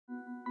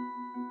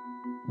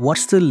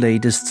What's the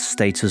latest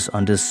status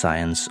on the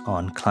science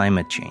on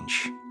climate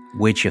change?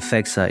 Which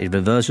effects are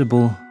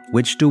irreversible?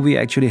 Which do we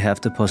actually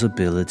have the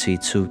possibility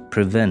to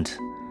prevent?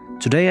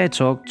 Today I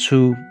talked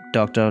to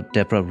Dr.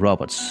 Deborah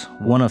Roberts,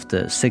 one of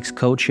the 6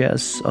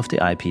 co-chairs of the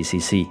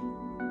IPCC.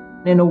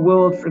 In a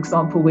world, for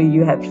example, where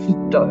you have heat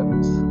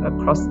domes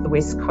across the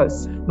West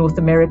Coast, North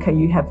America,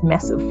 you have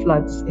massive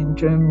floods in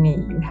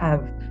Germany, you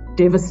have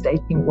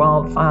devastating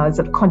wildfires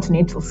at a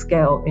continental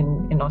scale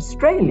in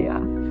Australia,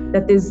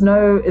 that there's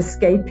no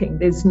escaping,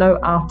 there's no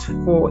out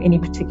for any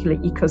particular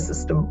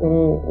ecosystem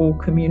or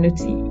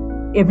community.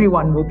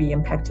 Everyone will be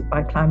impacted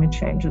by climate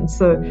change. And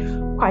so,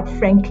 quite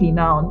frankly,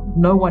 now,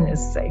 no one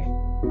is safe.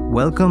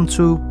 Welcome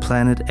to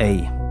Planet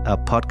A, a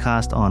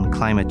podcast on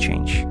climate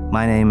change.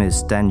 My name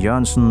is Dan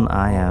Jørgensen.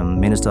 I am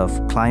Minister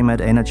of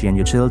Climate, Energy and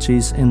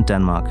Utilities in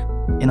Denmark.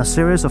 In a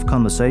series of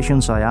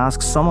conversations, I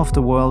ask some of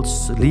the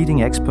world's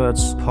leading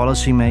experts,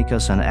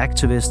 policymakers and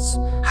activists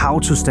how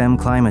to stem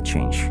climate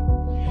change.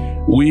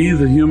 We,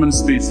 the human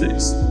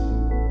species,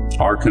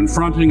 are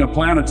confronting a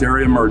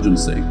planetary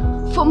emergency.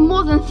 For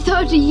more than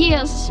 30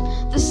 years,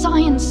 the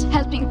science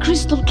has been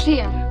crystal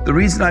clear. The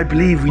reason I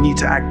believe we need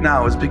to act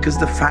now is because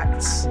the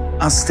facts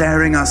are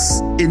staring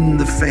us in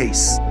the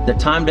face. The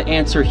time to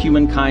answer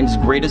humankind's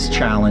greatest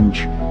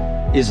challenge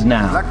is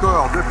now.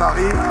 L'accord de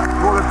Paris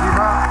pour le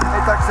climat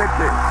est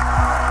accepté.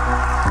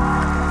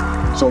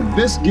 So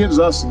this gives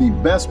us the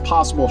best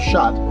possible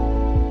shot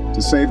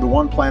to save the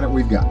one planet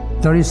we've got.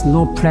 There is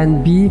no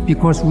plan B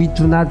because we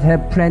do not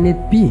have planet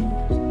B.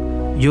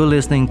 You're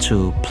listening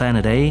to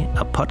Planet A,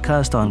 a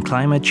podcast on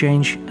climate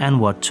change and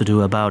what to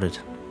do about it.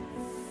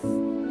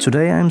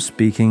 Today I'm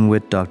speaking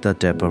with Dr.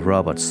 Deborah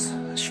Roberts.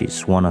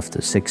 She's one of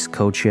the 6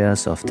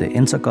 co-chairs of the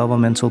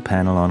Intergovernmental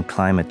Panel on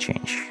Climate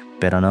Change,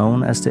 better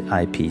known as the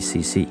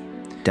IPCC.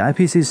 The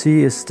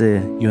IPCC is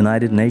the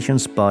United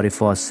Nations body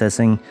for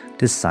assessing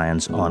the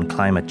science on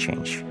climate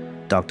change.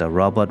 Dr.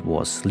 Robert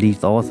was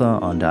lead author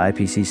on the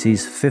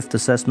IPCC's 5th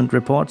assessment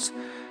reports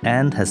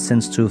and has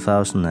since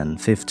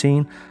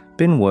 2015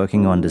 been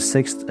working on the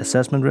 6th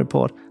assessment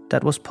report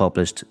that was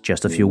published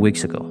just a few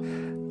weeks ago.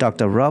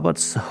 Dr.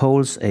 Roberts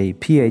holds a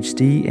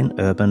PhD in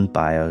urban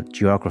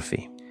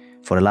biogeography.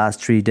 For the last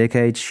 3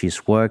 decades,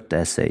 she's worked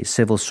as a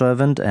civil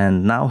servant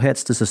and now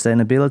heads the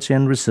sustainability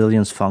and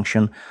resilience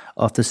function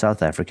of the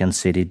South African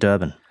city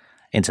Durban.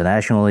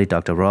 Internationally,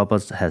 Dr.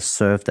 Roberts has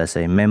served as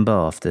a member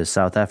of the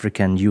South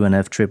African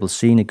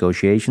UNFCCC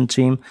negotiation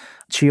team.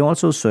 She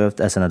also served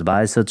as an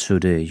advisor to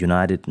the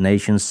United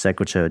Nations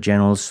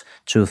Secretary-General's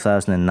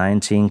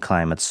 2019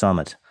 Climate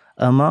Summit.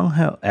 Among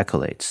her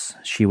accolades,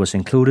 she was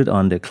included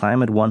on the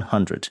Climate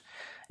 100,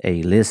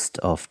 a list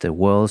of the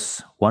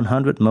world's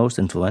 100 most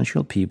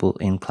influential people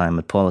in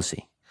climate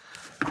policy.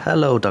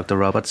 Hello, Dr.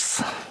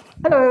 Roberts.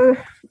 Hello.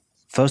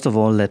 First of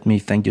all, let me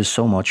thank you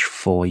so much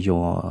for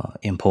your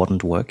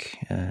important work.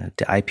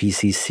 The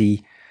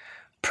IPCC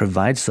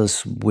provides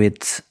us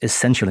with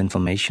essential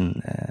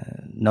information,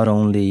 not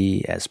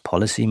only as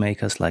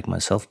policymakers like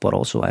myself, but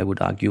also, I would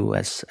argue,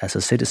 as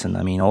a citizen.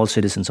 I mean, all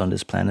citizens on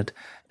this planet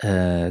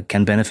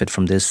can benefit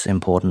from this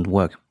important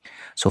work.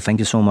 So thank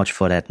you so much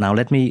for that. Now,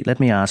 let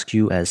me ask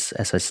you as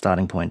a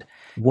starting point,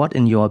 what,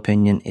 in your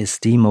opinion, is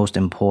the most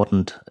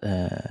important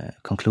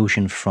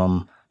conclusion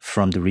from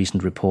the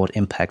recent report,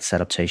 Impacts,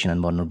 Adaptation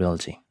and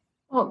Vulnerability?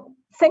 Well,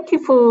 thank you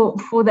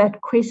for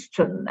that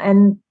question.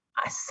 And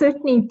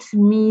certainly, to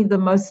me, the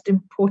most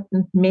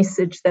important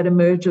message that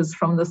emerges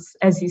from this,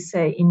 as you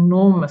say,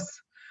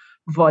 enormous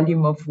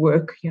volume of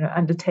work,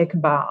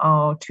 undertaken by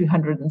our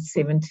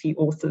 270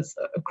 authors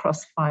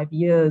across 5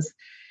 years,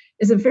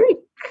 is a very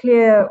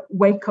clear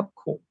wake-up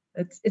call.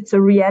 It's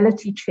a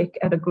reality check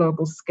at a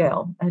global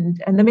scale.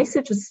 And the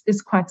message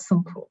is quite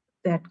simple,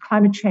 that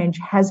climate change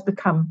has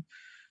become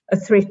a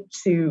threat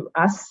to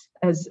us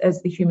as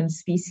the human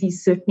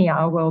species, certainly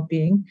our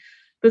well-being,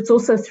 but it's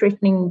also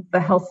threatening the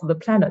health of the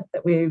planet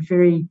that we're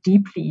very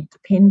deeply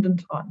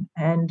dependent on.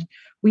 And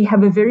we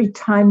have a very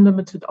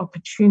time-limited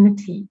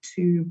opportunity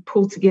to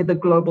pull together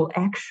global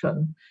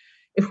action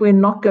if we're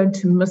not going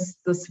to miss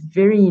this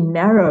very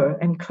narrow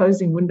and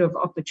closing window of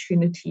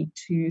opportunity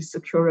to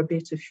secure a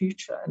better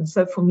future. And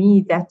so for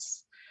me,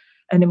 that's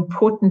an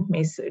important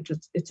message.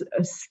 It's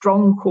a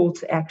strong call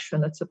to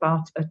action. It's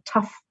about a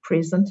tough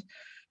present,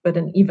 but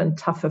an even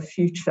tougher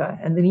future.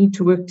 And they need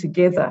to work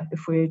together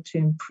if we're to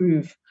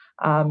improve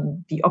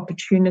the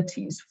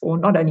opportunities for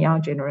not only our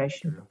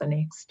generation, but the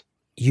next.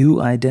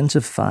 You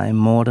identify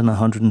more than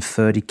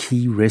 130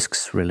 key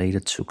risks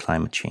related to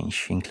climate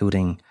change,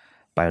 including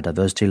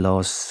biodiversity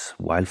loss,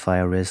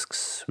 wildfire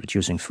risks,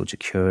 reducing food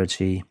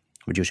security,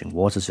 reducing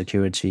water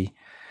security,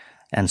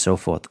 and so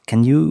forth.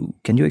 Can you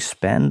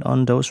expand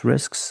on those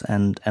risks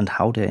and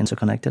how they're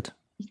interconnected?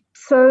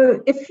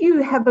 So if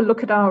you have a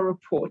look at our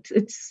report,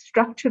 it's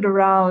structured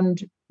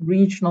around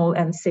regional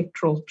and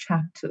sectoral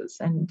chapters.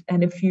 And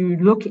if you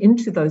look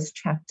into those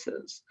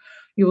chapters,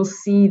 you'll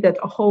see that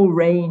a whole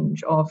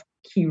range of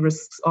key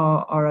risks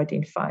are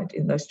identified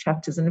in those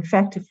chapters. And in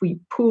fact, if we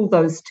pull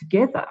those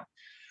together,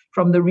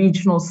 From the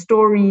regional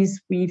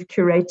stories we've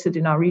curated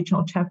in our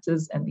regional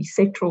chapters and the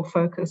sectoral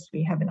focus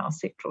we have in our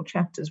sectoral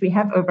chapters, we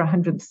have over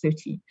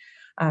 130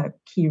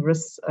 key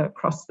risks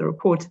across the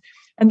report.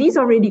 And these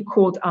are really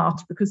called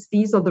out because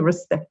these are the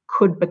risks that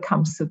could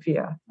become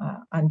severe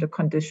under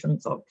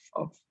conditions of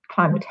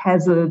climate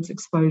hazards,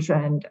 exposure,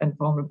 and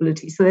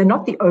vulnerability. So they're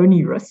not the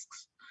only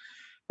risks,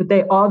 but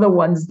they are the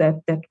ones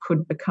that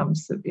could become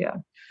severe.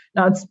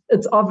 Now,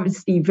 it's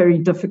obviously very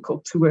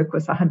difficult to work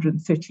with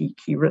 130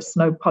 key risks.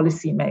 No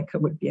policymaker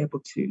would be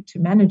able to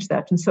manage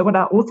that. And so what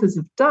our authors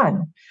have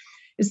done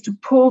is to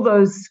pull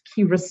those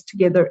key risks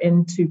together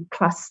into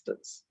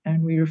clusters,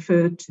 and we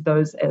refer to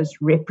those as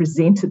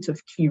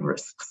representative key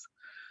risks.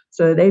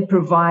 So they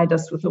provide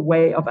us with a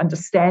way of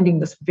understanding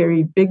this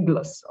very big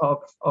list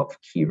of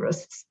key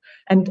risks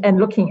and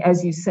looking,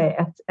 as you say,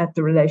 at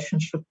the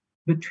relationship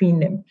between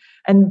them.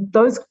 And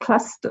those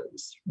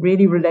clusters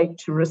really relate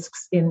to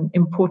risks in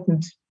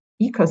important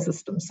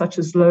ecosystems, such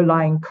as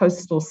low-lying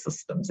coastal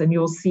systems. And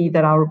you'll see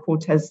that our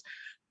report has,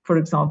 for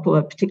example,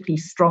 a particularly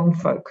strong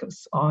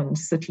focus on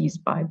cities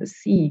by the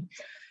sea.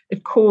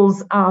 It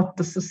calls out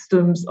the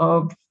systems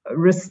of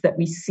risks that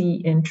we see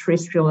in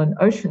terrestrial and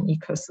ocean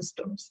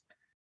ecosystems.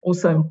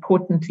 Also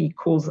importantly,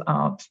 calls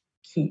out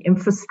key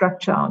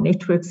infrastructure, our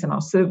networks and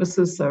our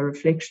services, so a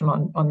reflection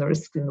on the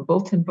risk in the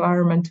built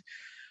environment,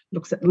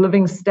 looks at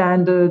living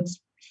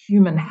standards,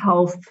 human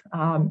health,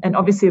 and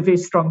obviously a very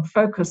strong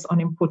focus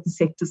on important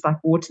sectors like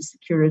water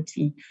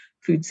security,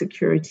 food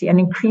security, and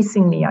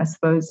increasingly, I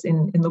suppose,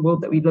 in the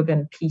world that we live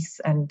in, peace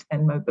and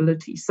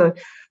mobility. So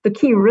the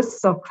key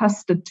risks are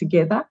clustered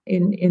together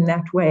in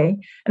that way.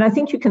 And I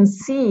think you can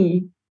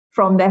see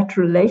from that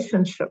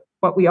relationship,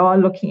 what we are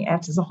looking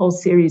at is a whole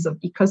series of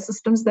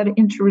ecosystems that are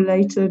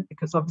interrelated,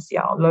 because obviously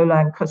our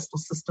low-lying coastal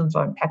systems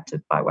are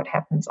impacted by what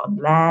happens on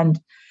land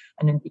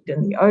and indeed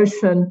in the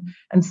ocean.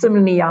 And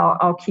similarly,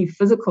 our key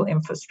physical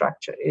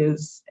infrastructure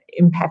is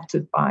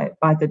impacted by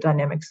the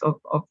dynamics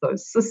of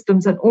those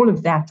systems. And all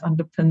of that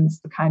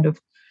underpins the kind of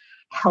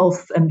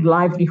health and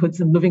livelihoods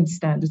and living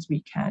standards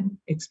we can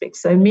expect.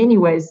 So in many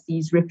ways,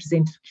 these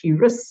representative key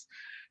risks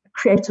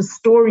create a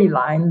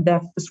storyline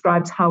that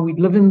describes how we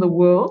live in the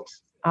world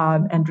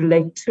and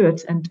relate to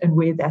it and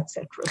where that's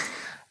at risk.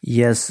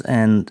 Yes,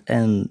 and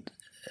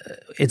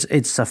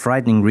it's a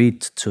frightening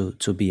read,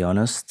 to be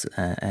honest.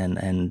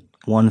 And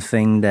one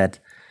thing that,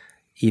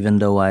 even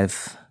though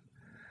I've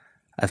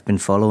been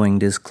following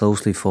this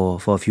closely for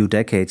a few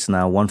decades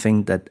now, one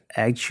thing that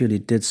actually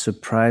did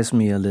surprise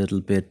me a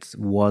little bit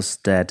was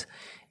that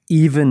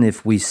even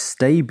if we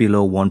stay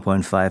below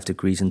 1.5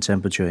 degrees in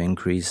temperature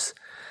increase,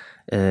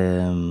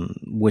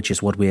 which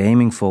is what we're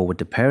aiming for with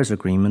the Paris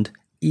Agreement,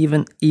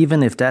 even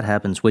if that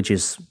happens, which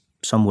is,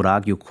 some would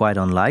argue, quite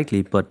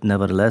unlikely, but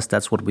nevertheless,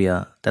 that's what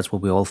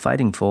we're all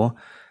fighting for.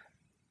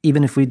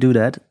 Even if we do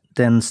that,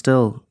 then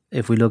still,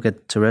 if we look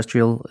at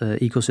terrestrial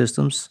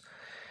ecosystems,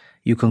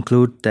 you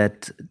conclude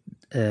that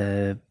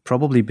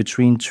probably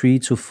between 3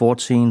 to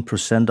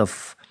 14%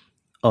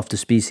 of the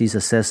species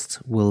assessed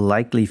will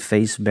likely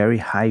face very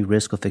high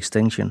risk of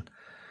extinction.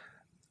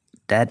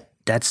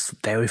 That's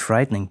very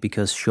frightening,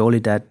 because surely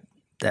that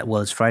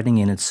it's frightening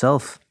in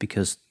itself,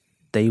 because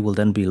they will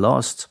then be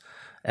lost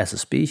as a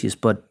species,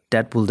 but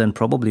that will then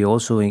probably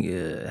also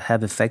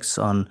have effects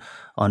on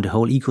the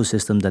whole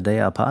ecosystem that they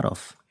are part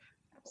of.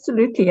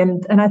 Absolutely.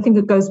 And I think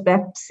it goes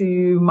back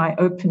to my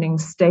opening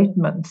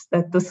statement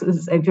that this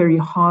is a very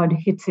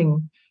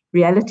hard-hitting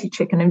reality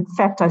check. And in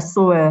fact, I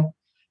saw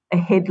a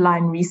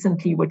headline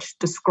recently which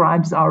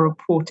describes our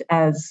report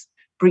as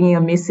bringing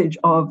a message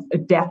of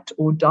adapt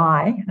or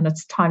die, and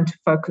it's time to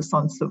focus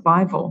on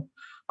survival.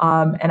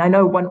 And I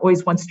know one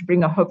always wants to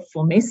bring a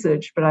hopeful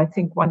message, but I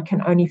think one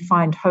can only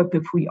find hope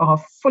if we are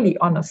fully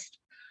honest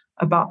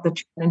about the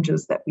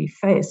challenges that we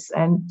face.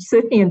 And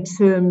certainly in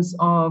terms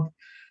of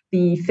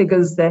the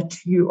figures that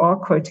you are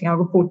quoting, our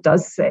report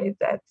does say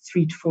that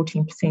 3 to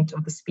 14%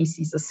 of the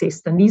species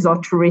assessed, and these are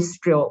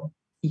terrestrial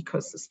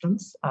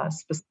ecosystems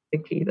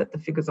specifically that the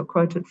figures are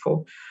quoted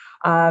for,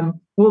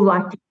 will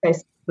likely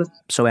face this.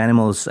 So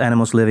animals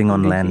living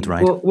on land,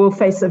 right? Will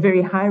face a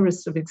very high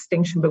risk of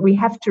extinction, but we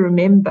have to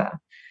remember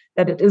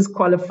that it is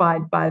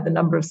qualified by the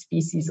number of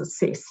species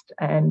assessed.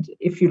 And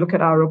if you look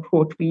at our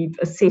report, we've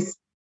assessed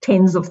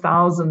tens of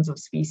thousands of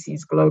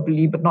species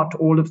globally, but not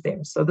all of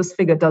them. So this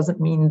figure doesn't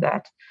mean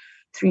that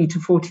 3 to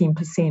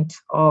 14%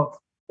 of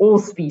all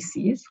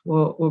species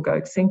will go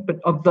extinct, but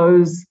of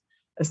those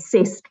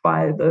assessed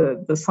by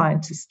the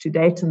scientists to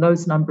date, and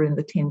those number in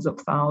the tens of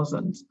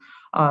thousands,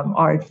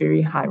 are at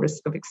very high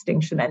risk of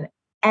extinction. And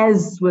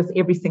as with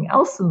everything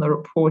else in the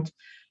report,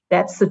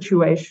 that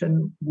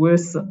situation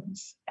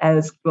worsens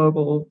as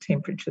global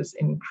temperatures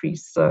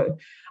increase. So,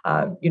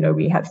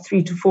 we have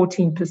 3 to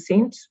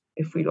 14%.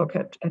 If we look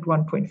at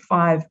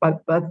 1.5,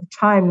 but by the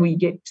time we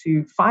get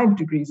to 5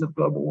 degrees of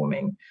global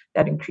warming,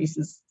 that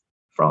increases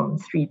from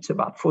 3 to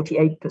about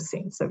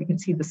 48%. So we can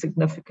see the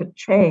significant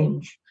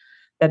change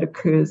that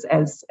occurs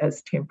as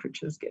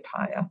temperatures get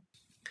higher.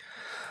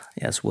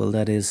 Yes, well,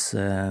 that is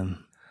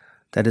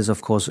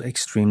of course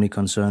extremely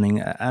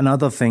concerning.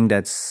 Another thing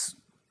that's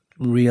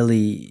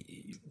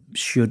really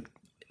should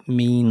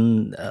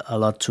mean a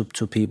lot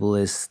to people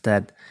is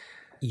that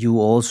you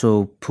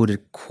also put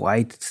it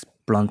quite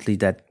bluntly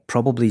that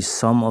probably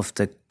some of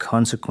the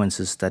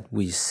consequences that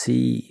we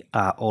see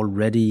are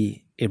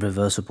already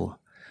irreversible.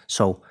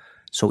 So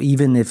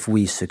even if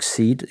we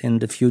succeed in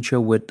the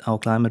future with our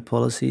climate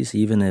policies,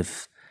 even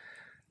if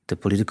the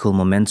political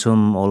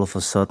momentum all of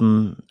a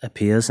sudden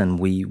appears and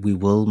we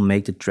will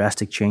make the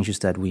drastic changes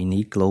that we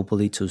need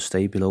globally to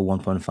stay below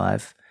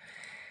 1.5,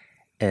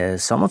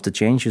 some of the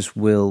changes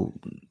will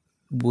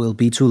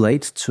be too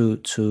late to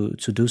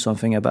do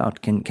something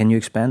about. Can you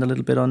expand a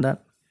little bit on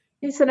that?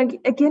 Yes, and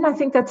again, I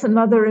think that's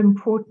another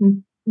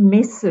important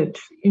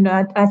message.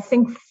 I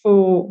think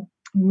for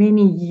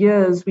many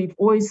years, we've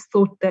always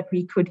thought that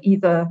we could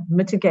either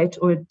mitigate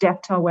or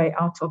adapt our way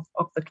out of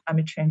the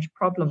climate change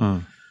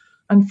problem.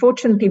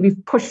 Unfortunately,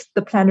 we've pushed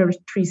the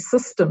planetary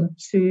system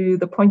to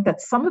the point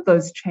that some of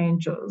those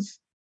changes,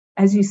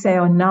 as you say,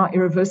 are now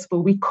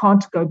irreversible. We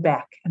can't go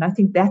back. And I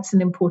think that's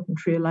an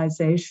important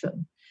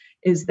realization,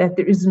 is that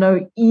there is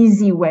no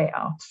easy way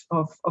out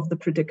of the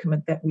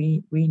predicament that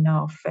we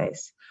now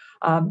face.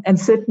 And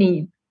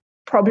certainly,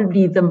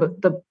 probably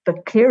the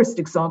clearest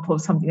example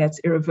of something that's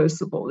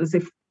irreversible is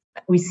if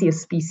we see a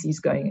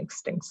species going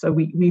extinct. So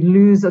we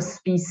lose a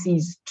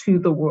species to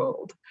the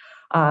world.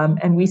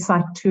 And we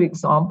cite two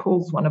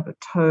examples, one of a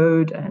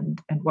toad and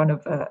one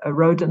of a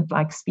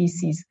rodent-like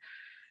species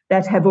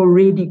that have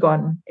already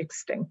gone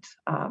extinct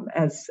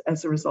as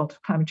a result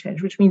of climate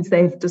change, which means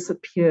they've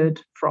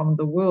disappeared from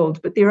the world.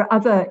 But there are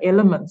other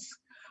elements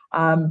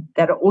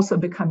that are also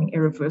becoming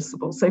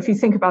irreversible. So if you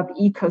think about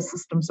the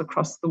ecosystems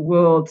across the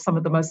world, some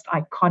of the most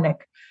iconic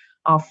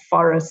are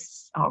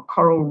forests, our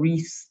coral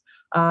reefs,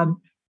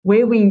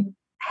 where we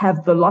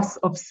have the loss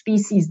of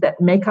species that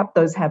make up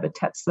those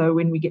habitats. So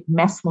when we get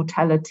mass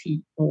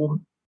mortality or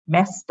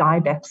mass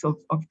diebacks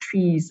of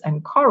trees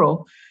and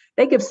coral,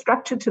 they give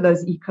structure to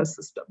those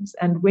ecosystems.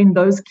 And when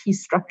those key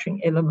structuring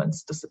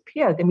elements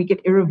disappear, then we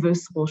get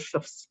irreversible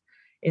shifts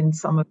in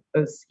some of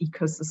those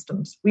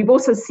ecosystems. We've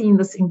also seen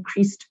this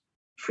increased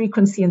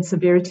frequency and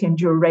severity and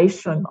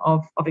duration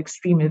of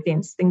extreme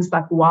events, things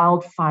like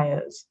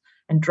wildfires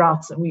and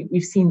droughts, and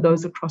we've seen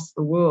those across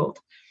the world.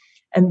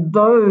 And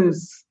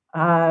those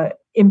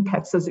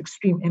impacts, those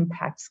extreme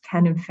impacts,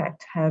 can in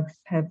fact have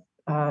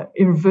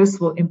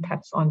irreversible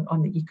impacts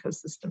on the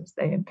ecosystems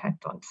they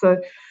impact on. So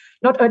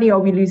not only are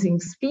we losing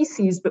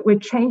species, but we're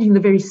changing the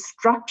very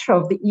structure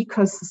of the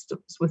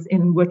ecosystems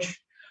within which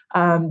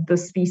the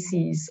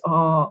species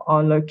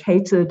are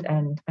located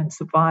and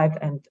survive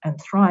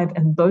and thrive,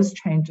 and those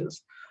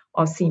changes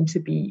are seen to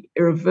be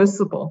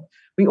irreversible.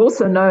 We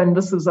also know, and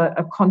this is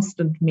a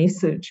constant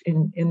message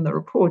in the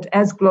report,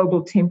 as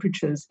global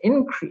temperatures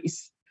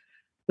increase,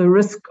 the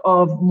risk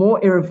of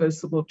more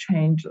irreversible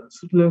changes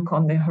lurk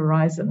on the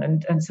horizon.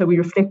 And so we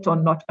reflect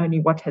on not only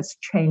what has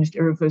changed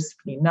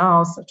irreversibly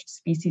now, such as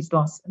species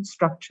loss and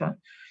structure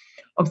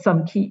of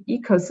some key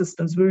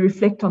ecosystems, we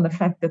reflect on the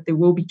fact that there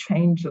will be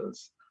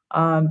changes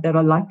that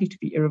are likely to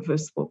be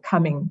irreversible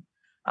coming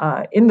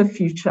in the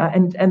future.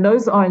 And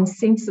those are in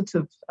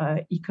sensitive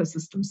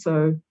ecosystems,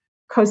 so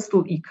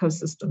coastal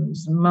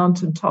ecosystems,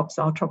 mountaintops,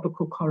 our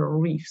tropical coral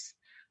reefs.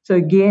 So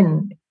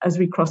again, as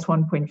we cross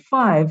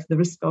 1.5, the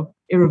risk of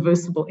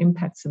irreversible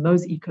impacts in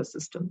those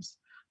ecosystems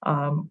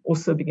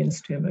also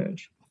begins to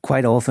emerge.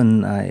 Quite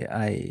often,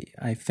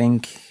 I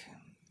think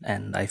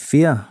and I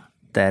fear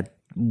that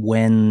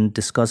when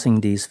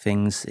discussing these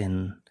things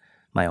in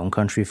my own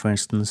country, for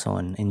instance, or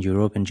in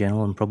Europe in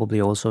general, and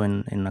probably also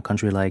in a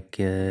country like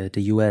the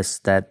US,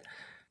 that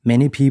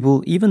many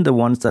people, even the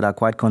ones that are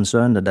quite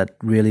concerned and that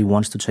really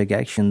wants to take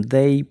action,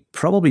 they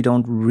probably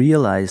don't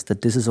realize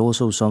that this is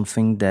also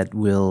something that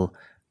will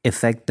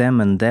affect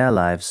them and their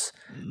lives.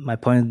 My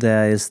point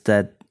there is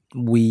that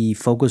we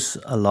focus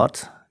a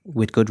lot,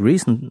 with good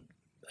reason,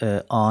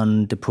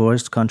 on the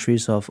poorest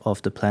countries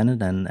of the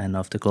planet and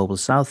of the global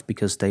south,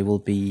 because they will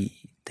be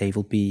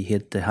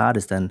hit the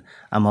hardest. And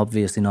I'm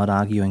obviously not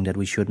arguing that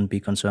we shouldn't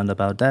be concerned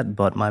about that,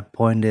 but my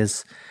point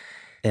is,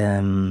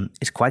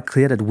 it's quite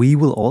clear that we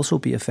will also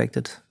be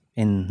affected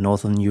in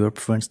Northern Europe,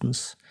 for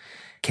instance.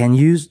 Can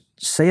you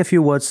say a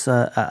few words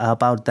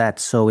about that?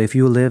 So if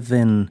you live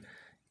in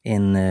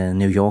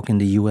New York in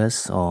the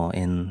US or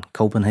in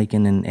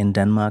Copenhagen in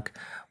Denmark,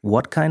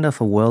 what kind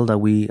of a world are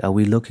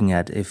we looking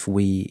at if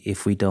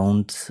we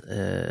don't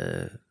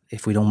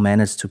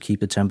manage to keep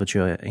the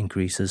temperature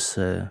increases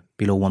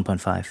below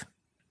 1.5?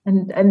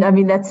 And I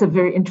mean, that's a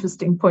very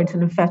interesting point.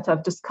 And in fact,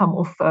 I've just come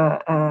off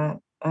a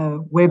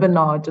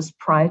webinar just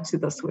prior to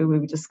this where we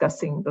were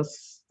discussing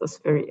this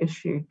very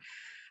issue.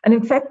 And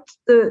in fact,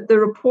 the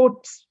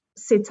report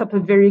sets up a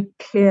very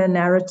clear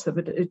narrative.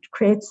 It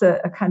creates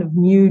a kind of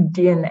new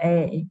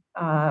DNA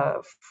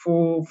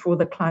for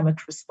the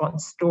climate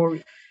response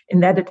story,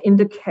 in that it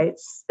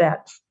indicates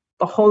that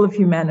the whole of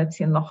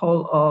humanity and the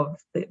whole of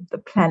the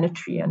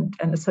planetary and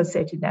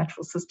associated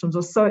natural systems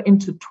are so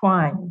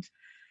intertwined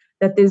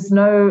that there's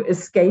no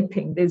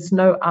escaping, there's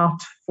no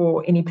out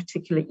for any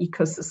particular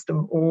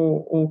ecosystem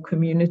or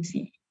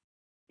community.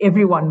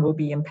 everyone will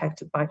be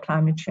impacted by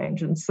climate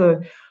change. And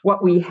so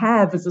what we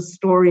have is a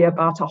story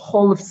about a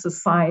whole of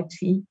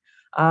society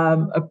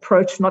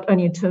approach, not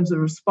only in terms of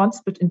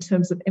response, but in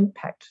terms of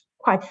impact.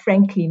 Quite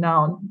frankly,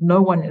 now,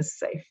 no one is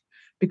safe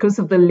because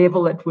of the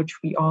level at which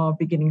we are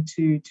beginning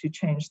to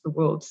change the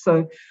world.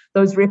 So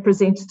those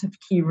representative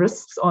key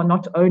risks are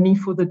not only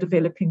for the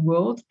developing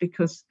world,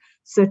 because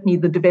certainly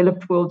the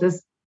developed world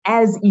is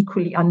as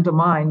equally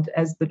undermined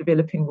as the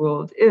developing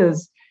world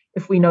is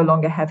if we no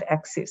longer have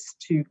access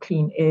to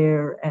clean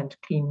air and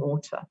clean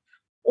water.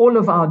 All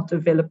of our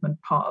development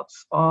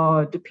paths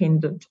are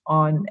dependent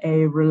on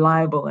a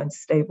reliable and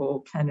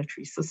stable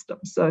planetary system.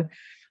 So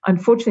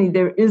unfortunately,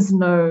 there is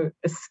no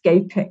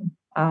escaping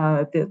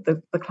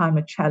the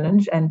climate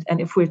challenge. And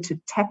if we're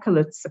to tackle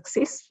it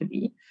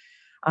successfully,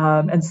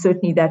 and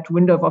certainly that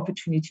window of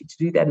opportunity to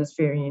do that is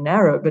very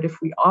narrow, but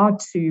if we are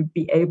to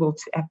be able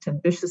to act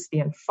ambitiously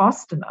and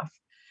fast enough,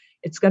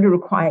 it's going to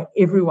require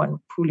everyone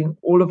pooling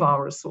all of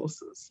our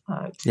resources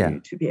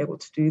to be able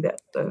to do that.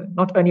 So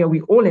not only are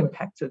we all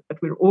impacted, but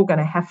we're all going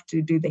to have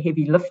to do the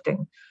heavy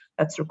lifting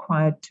that's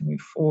required to move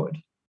forward.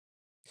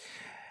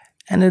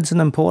 And it's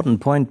an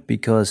important point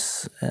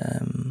because,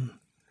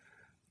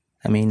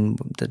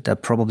 there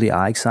probably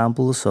are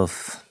examples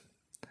of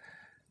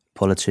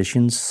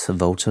politicians,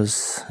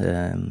 voters,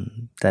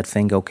 that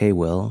think, okay,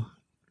 well,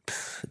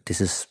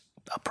 this is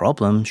a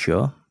problem,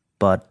 sure,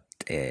 but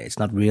it's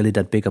not really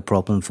that big a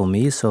problem for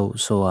me. So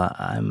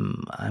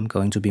I'm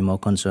going to be more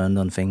concerned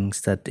on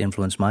things that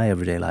influence my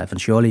everyday life. And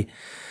surely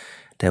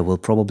there will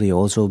probably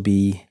also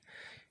be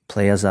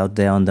players out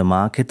there on the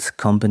market,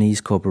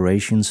 companies,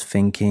 corporations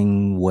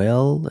thinking,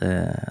 well,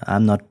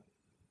 I'm not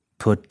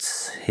put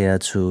here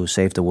to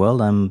save the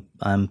world.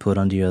 I'm put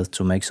on the earth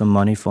to make some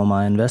money for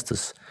my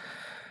investors.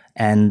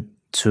 And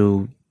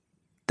to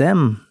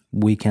them,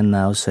 we can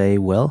now say,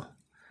 well,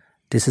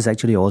 this is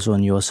actually also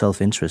in your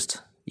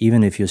self-interest,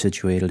 even if you're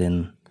situated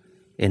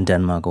in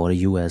Denmark or the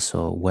US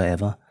or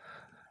wherever,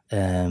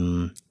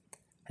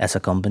 as a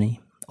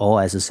company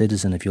or as a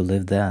citizen, if you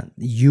live there,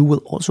 you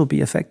will also be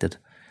affected.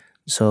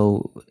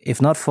 So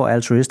if not for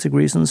altruistic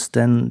reasons,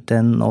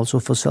 then also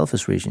for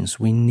selfish reasons,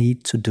 we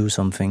need to do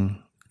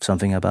something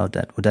about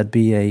that. Would that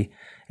be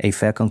a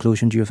fair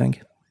conclusion, do you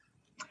think?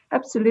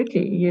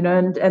 Absolutely,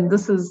 and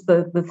this is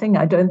the thing.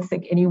 I don't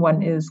think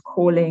anyone is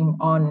calling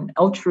on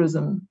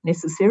altruism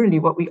necessarily.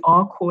 What we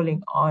are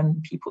calling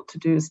on people to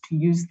do is to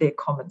use their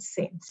common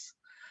sense.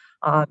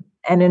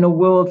 And in a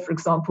world, for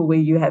example, where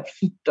you have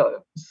heat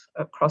domes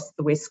across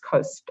the west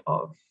coast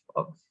of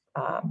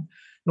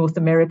North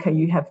America,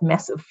 you have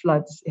massive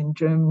floods in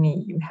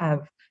Germany, you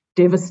have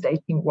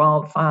devastating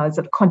wildfires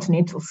at a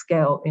continental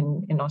scale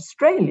in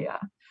Australia.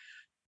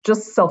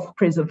 Just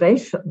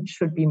self-preservation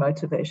should be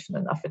motivation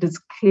enough. It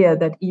is clear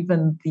that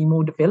even the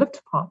more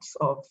developed parts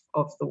of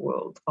the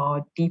world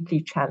are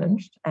deeply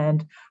challenged.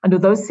 And under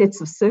those sets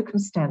of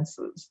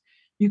circumstances,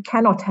 you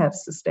cannot have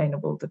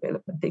sustainable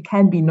development. There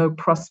can be no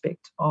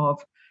prospect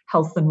of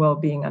health and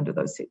well-being under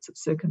those sets of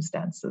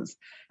circumstances.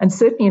 And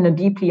certainly in a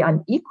deeply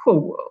unequal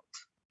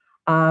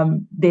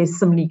world, there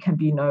similarly can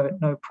be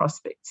no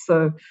prospect.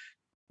 So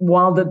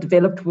while the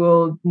developed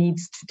world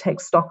needs to take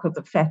stock of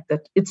the fact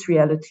that its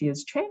reality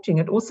is changing,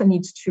 it also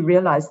needs to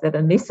realize that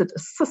unless it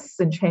assists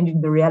in changing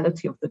the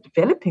reality of the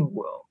developing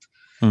world,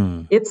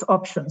 its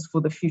options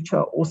for the future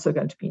are also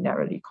going to be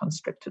narrowly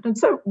constricted. And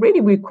so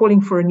really we're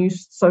calling for a new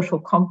social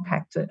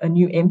compact, a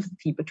new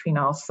empathy between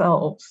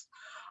ourselves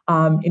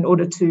in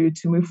order to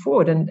move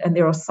forward. And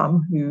there are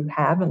some who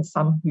have and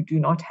some who do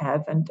not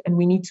have. And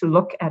we need to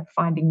look at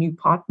finding new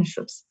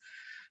partnerships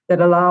that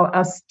allow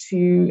us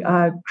to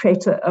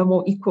create a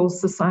more equal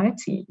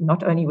society,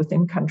 not only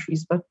within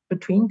countries, but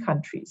between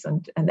countries.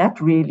 And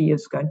that really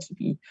is going to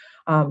be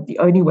the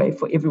only way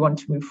for everyone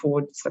to move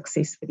forward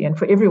successfully and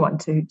for everyone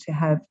to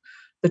have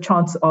the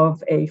chance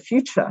of a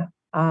future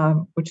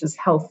which is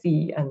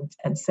healthy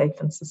and safe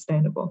and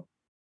sustainable.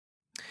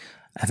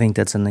 I think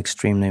that's an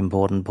extremely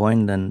important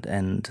point,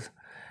 and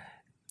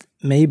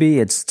maybe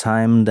it's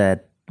time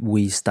that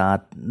we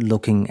start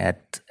looking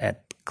at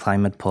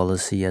climate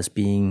policy as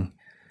being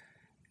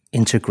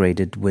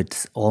integrated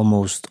with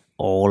almost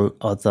all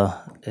other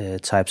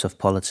types of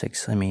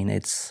politics. I mean,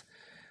 it's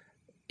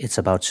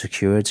about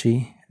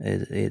security.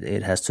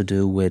 It has to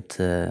do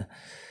with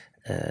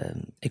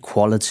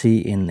equality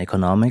in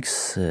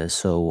economics.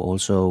 So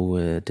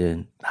also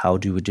how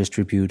do we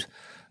distribute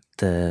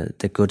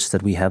the goods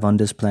that we have on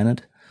this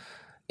planet?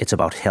 It's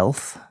about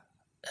health.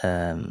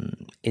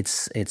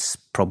 It's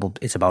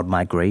about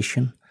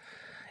migration.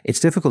 It's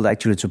difficult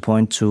actually to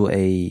point to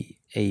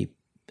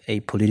a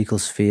political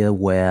sphere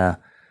where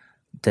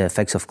the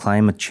effects of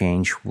climate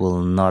change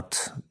will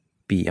not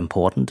be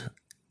important.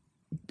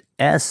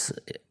 As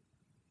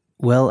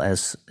well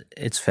as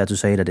it's fair to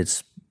say that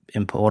it's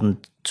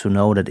important to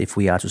know that if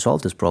we are to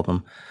solve this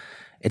problem,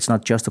 it's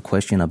not just a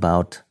question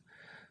about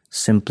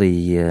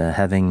simply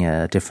having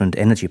a different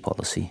energy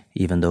policy,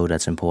 even though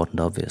that's important,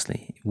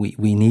 obviously.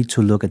 We need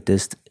to look at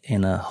this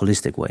in a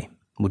holistic way.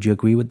 Would you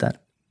agree with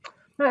that?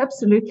 No,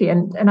 absolutely.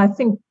 And I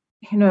think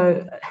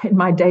in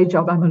my day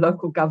job, I'm a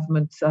local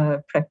government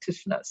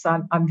practitioner,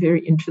 so I'm very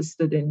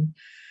interested in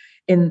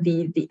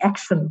the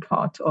action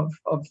part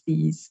of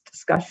these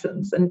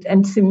discussions.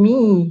 And to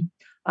me,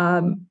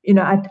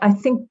 I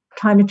think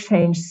climate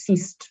change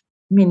ceased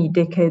many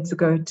decades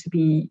ago to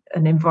be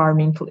an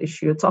environmental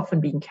issue. It's often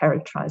been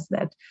characterized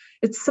that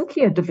it's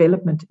simply a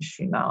development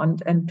issue now,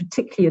 and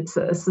particularly it's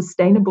a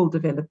sustainable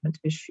development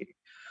issue.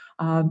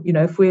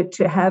 If we're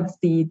to have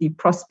the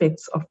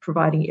prospects of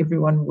providing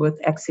everyone with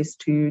access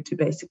to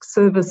basic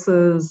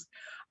services,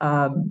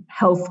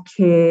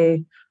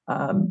 healthcare,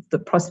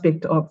 the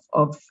prospect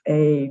of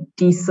a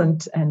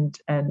decent and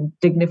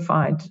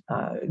dignified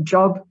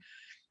job,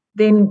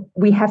 then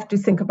we have to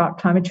think about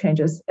climate change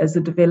as a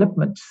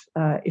development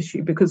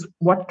issue, because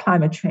what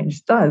climate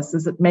change does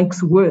is it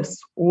makes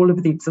worse all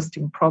of the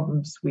existing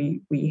problems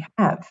we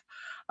have,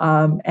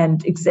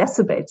 and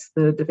exacerbates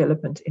the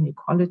development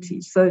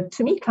inequality. So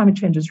to me, climate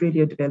change is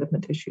really a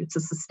development issue. It's a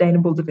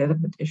sustainable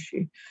development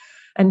issue.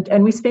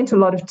 And we spent a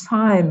lot of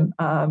time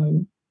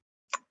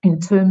in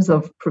terms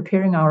of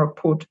preparing our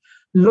report,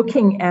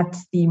 looking at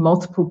the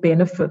multiple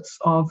benefits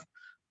of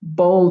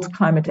bold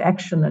climate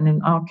action, and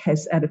in our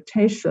case,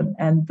 adaptation,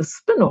 and the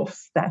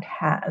spin-offs that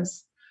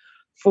has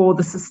for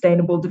the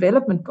Sustainable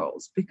Development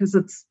Goals, because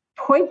it's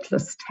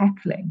pointless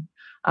tackling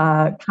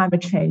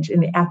climate change in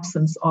the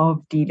absence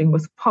of dealing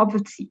with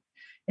poverty,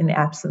 in the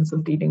absence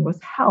of dealing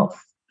with health,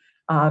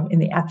 in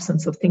the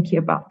absence of thinking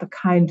about the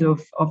kind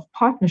of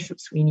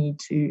partnerships we need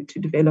to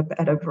develop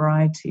at a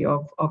variety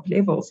of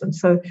levels. And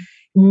so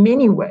in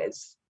many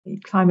ways,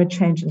 climate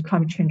change and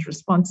climate change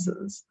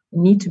responses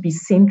need to be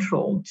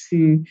central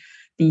to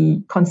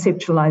the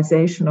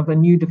conceptualization of a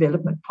new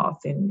development path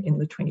in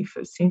the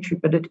 21st century.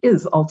 But it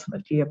is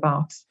ultimately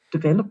about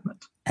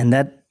development. And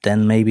that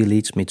then maybe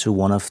leads me to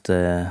one of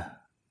the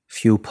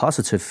few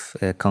positive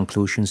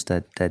conclusions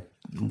that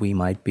we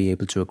might be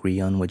able to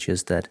agree on, which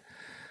is that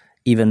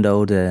even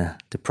though the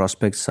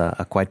prospects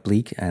are quite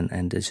bleak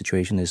and the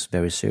situation is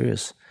very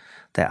serious,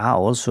 there are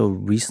also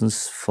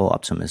reasons for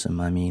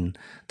optimism. I mean,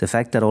 the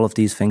fact that all of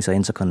these things are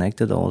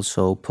interconnected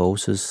also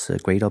poses a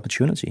great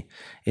opportunity.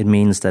 It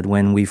means that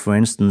when we, for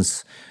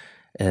instance,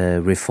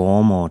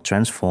 reform or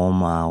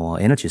transform our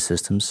energy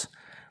systems,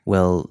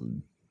 well,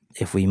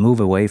 if we move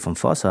away from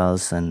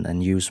fossils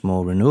and use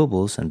more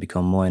renewables and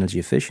become more energy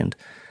efficient,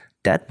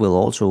 that will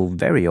also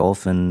very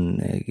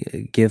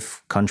often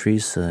give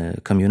countries,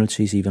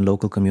 communities, even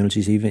local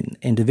communities, even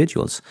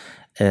individuals,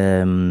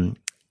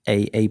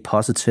 a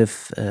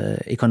positive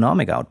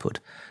economic output,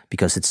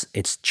 because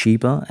it's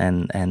cheaper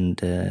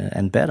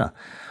and better.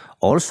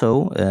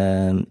 Also,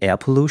 air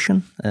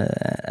pollution,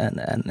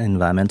 an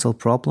environmental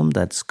problem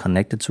that's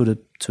connected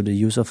to the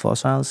use of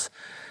fossils,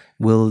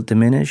 will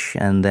diminish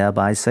and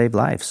thereby save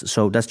lives.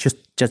 So that's just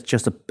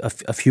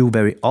a few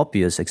very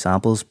obvious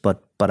examples,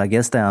 but I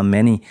guess there are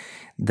many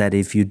that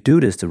if you do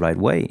this the right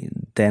way,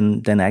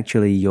 then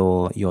actually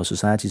your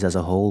societies as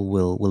a whole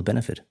will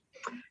benefit.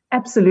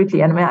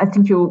 Absolutely. And I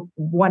think you're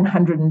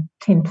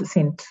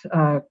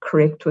 110%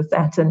 correct with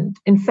that. And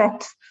in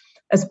fact,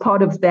 as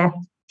part of that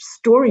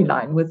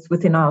storyline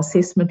within our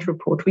assessment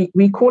report,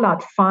 we call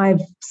out 5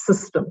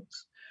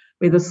 systems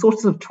where the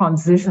sorts of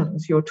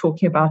transitions you're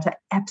talking about are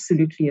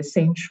absolutely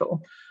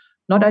essential,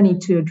 not only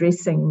to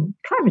addressing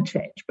climate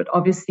change, but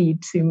obviously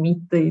to meet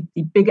the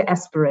bigger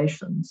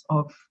aspirations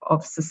of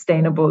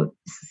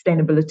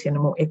sustainability in a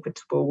more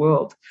equitable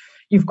world.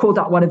 You've called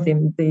out one of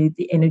them,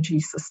 the energy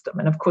system.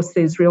 And of course,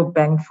 there's real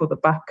bang for the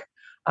buck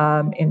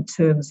in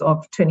terms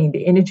of turning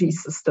the energy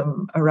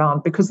system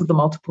around because of the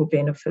multiple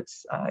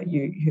benefits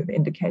you've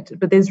indicated.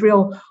 But there's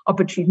real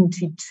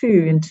opportunity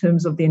too in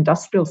terms of the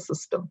industrial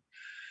system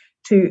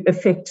to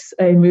effect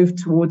a move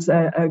towards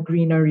a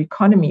greener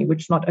economy,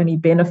 which not only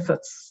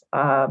benefits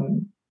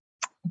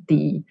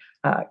the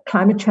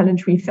climate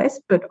challenge we face,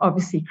 but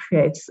obviously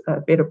creates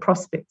better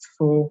prospects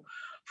for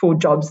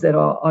jobs that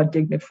are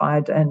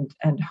dignified and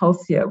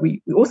healthier.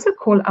 We also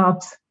call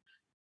out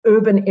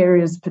urban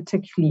areas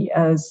particularly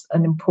as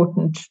an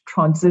important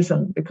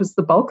transition, because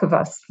the bulk of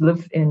us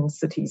live in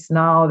cities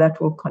now.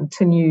 That will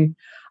continue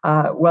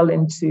well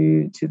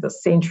into the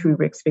century.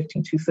 We're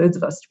expecting 2/3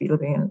 of us to be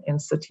living in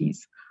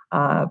cities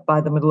by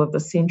the middle of the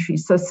century.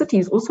 So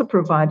cities also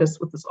provide us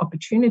with this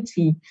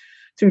opportunity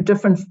through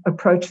different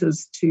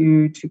approaches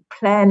to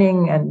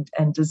planning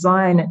and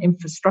design and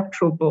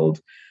infrastructural build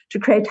to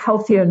create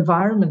healthier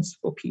environments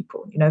for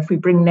people. If we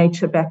bring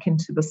nature back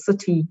into the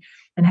city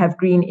and have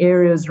green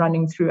areas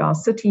running through our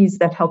cities,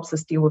 that helps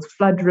us deal with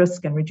flood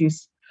risk and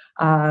reduce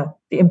the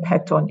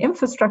impact on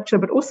infrastructure,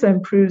 but also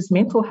improves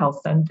mental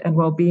health and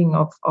well-being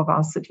of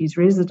our cities'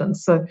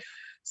 residents. So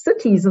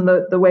cities and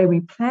the way we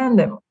plan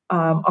them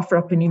offer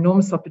up an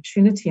enormous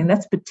opportunity, and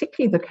that's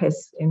particularly the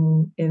case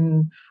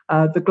in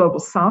the global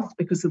south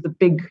because of the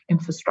big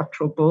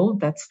infrastructural build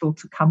that's still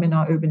to come in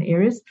our urban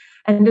areas,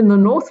 and in the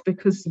north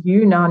because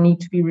you now need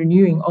to be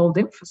renewing old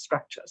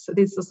infrastructure. So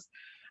there's this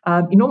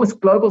enormous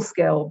global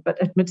scale,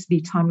 but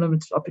admittedly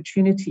time-limited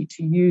opportunity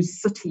to use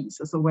cities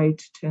as a way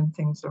to turn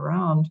things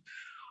around.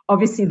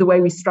 Obviously, the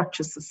way we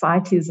structure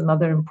society is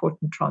another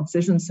important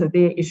transition. So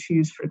there are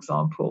issues, for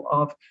example,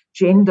 of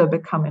gender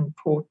become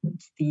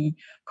important, the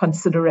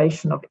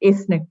consideration of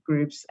ethnic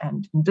groups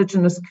and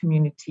indigenous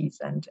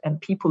communities and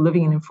people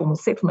living in informal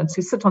settlements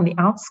who sit on the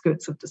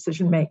outskirts of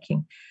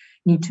decision-making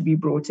need to be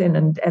brought in.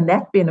 And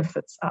that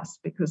benefits us,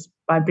 because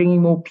by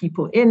bringing more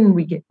people in,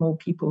 we get more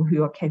people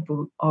who are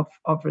capable of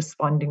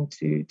responding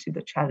to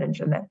the challenge,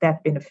 and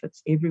that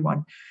benefits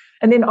everyone.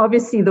 And then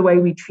obviously the way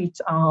we treat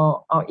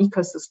our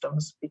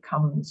ecosystems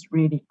becomes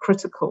really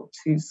critical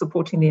to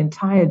supporting the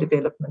entire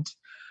development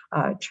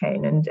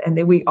chain. And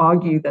then we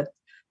argue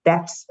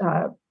that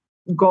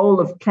goal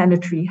of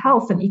planetary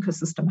health and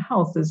ecosystem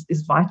health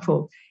is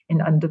vital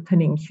in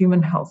underpinning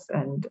human health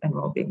and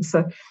well-being.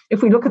 So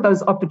if we look at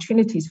those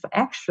opportunities for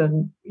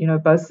action,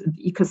 both at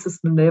the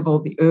ecosystem level,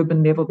 the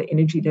urban level, the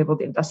energy level,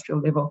 the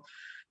industrial level,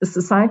 the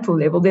societal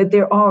level,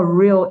 there are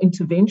real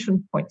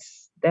intervention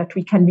points that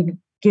we can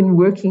begin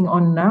working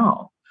on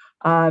now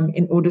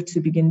in order to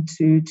begin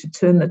to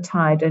turn the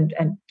tide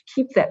and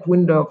keep that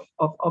window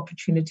of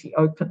opportunity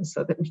open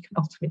so that we can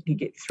ultimately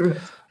get through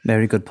it.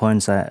 Very good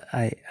points.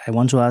 I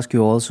want to ask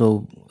you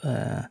also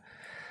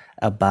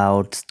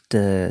about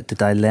the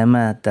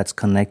dilemma that's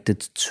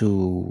connected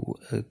to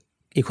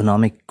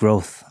economic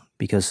growth,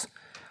 because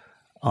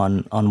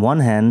on one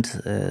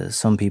hand,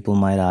 some people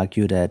might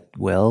argue that,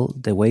 well,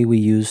 the way we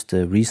use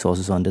the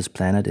resources on this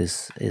planet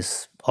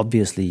is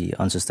obviously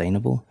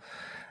unsustainable.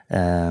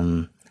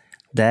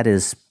 That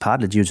is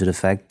partly due to the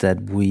fact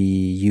that we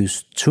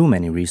use too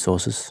many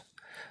resources.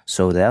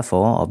 So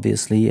therefore,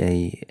 obviously,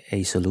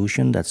 a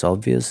solution that's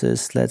obvious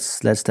is let's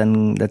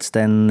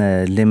then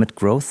limit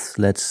growth.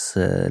 Let's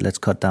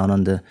cut down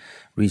on the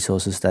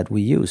resources that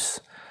we use.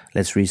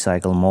 Let's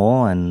recycle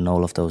more and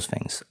all of those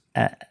things.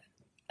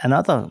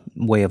 Another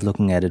way of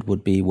looking at it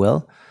would be,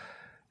 well,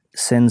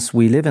 since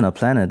we live in a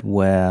planet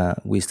where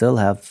we still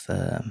have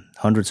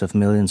hundreds of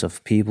millions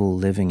of people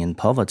living in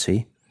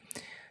poverty,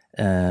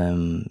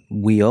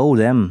 we owe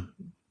them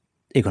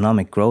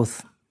economic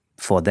growth,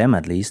 for them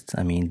at least.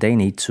 I mean, they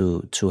need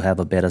to have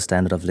a better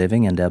standard of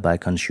living and thereby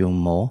consume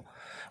more.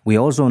 We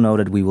also know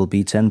that we will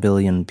be 10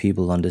 billion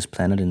people on this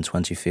planet in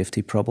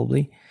 2050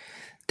 probably.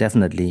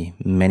 Definitely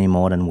many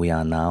more than we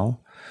are now.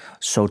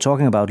 So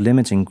talking about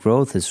limiting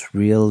growth is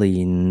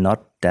really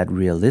not that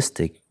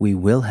realistic. We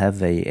will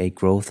have a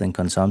growth in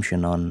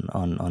consumption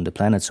on the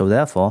planet. So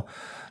therefore,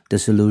 the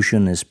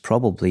solution is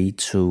probably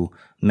to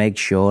make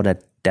sure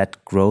that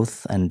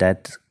growth and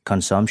that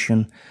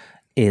consumption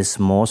is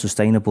more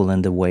sustainable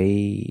than the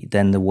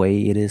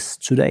way it is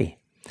today.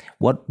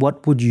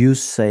 What would you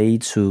say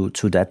to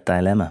that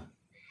dilemma?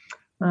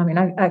 I mean,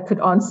 I could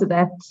answer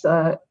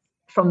that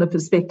from the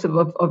perspective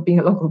of being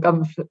a local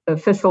government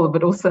official,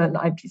 but also an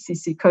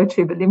IPCC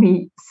co-chair. But let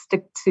me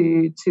stick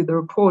to the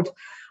report.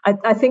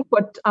 I think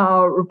what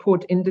our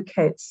report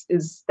indicates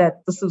is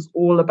that this is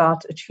all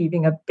about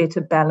achieving a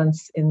better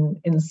balance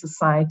in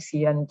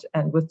society and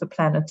with the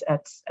planet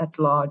at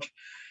large.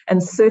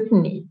 And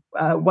certainly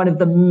one of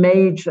the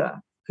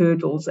major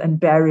hurdles and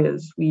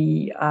barriers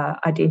we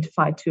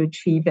identified to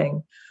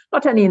achieving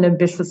not only an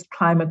ambitious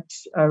climate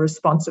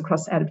response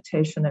across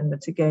adaptation and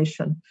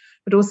mitigation,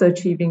 but also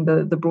achieving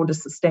the broader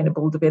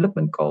sustainable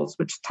development goals,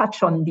 which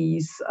touch on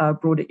these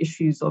broader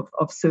issues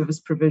of service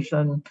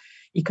provision,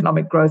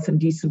 economic growth and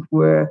decent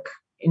work,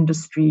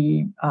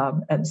 industry,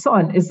 and so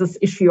on, is this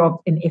issue of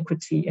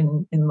inequity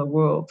in the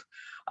world.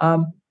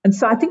 And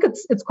so I think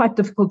it's quite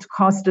difficult to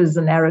cast it as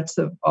a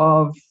narrative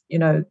of,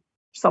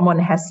 someone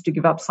has to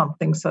give up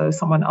something so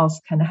someone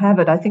else can have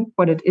it. I think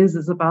what it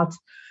is about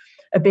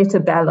a better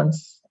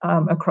balance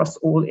across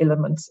all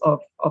elements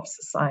of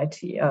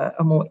society,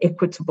 a more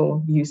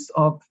equitable use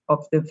of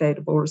the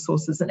available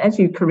resources. And as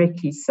you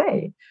correctly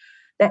say,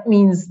 that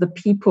means the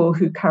people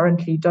who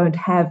currently don't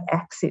have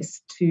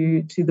access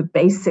to the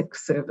basic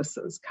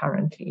services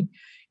currently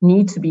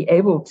need to be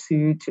able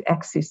to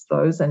access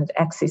those and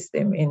access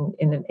them in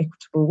an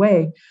equitable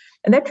way.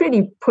 And that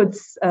really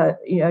puts a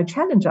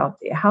challenge out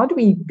there. How do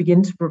we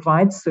begin to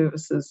provide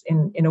services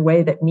in a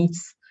way that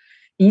meets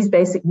these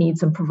basic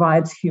needs and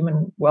provides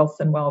human wealth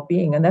and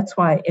well-being? And that's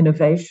why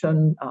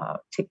innovation,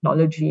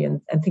 technology,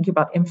 and thinking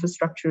about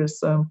infrastructure is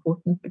so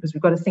important, because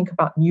we've got to think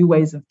about new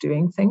ways of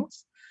doing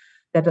things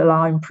that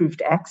allow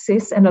improved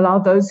access and allow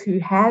those who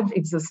have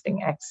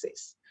existing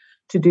access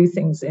to do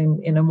things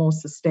in a more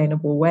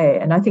sustainable way.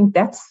 And I think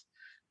that's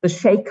the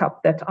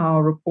shake-up that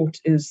our report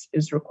is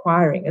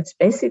requiring. It's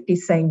basically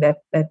saying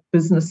that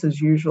business as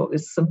usual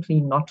is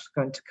simply not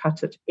going to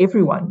cut it.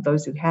 Everyone,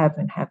 those who have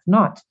and have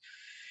not,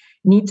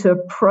 need to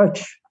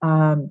approach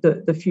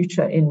the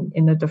future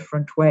in a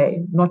different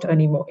way, not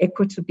only more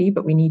equitably,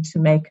 but we need to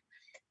make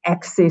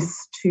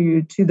access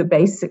to the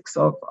basics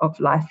of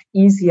life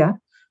easier,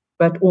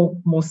 but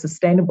all more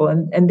sustainable.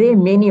 And there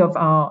many of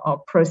our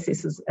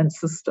processes and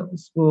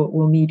systems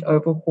will need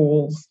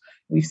overhauls.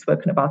 We've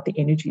spoken about the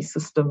energy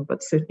system,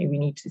 but certainly we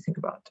need to think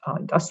about our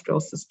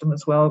industrial system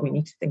as well. We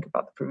need to think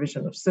about the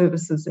provision of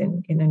services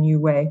in a new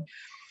way.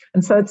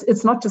 And so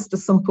it's not just a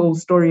simple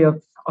story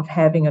of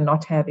having and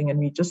not having and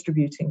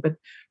redistributing, but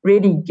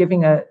really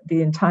giving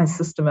the entire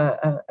system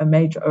a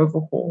major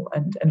overhaul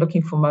and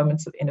looking for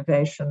moments of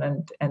innovation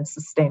and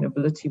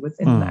sustainability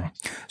within that.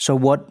 So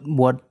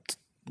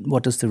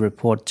what does the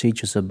report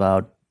teach us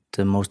about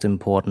the most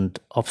important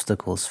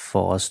obstacles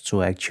for us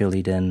to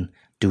actually then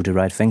do the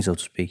right thing, so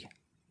to speak?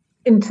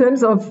 In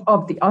terms of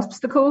the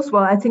obstacles,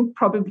 well, I think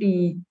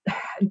probably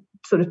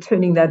sort of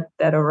turning that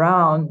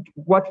around,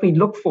 what we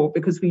look for,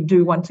 because we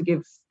do want to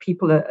give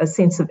people a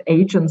sense of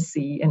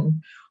agency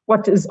in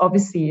what is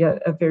obviously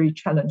a very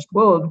challenged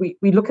world.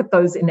 We look at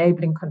those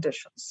enabling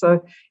conditions.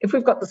 So if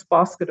we've got this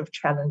basket of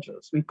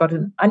challenges, we've got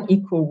an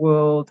unequal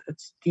world,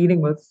 it's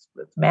dealing with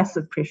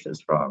massive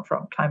pressures from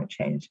climate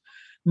change,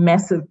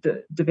 massive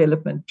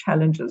development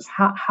challenges.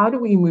 How do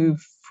we move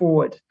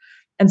forward?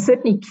 And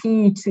certainly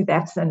key to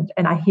that, and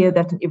I hear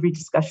that in every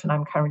discussion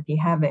I'm currently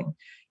having,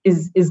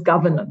 is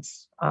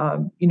governance.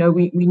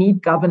 We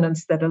need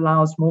governance that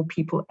allows more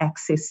people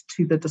access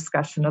to the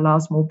discussion,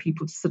 allows more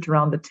people to sit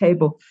around the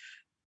table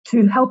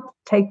to help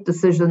take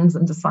decisions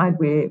and decide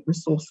where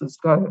resources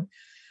go.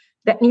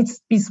 That needs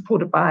to be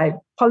supported by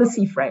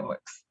policy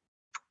frameworks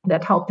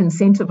that help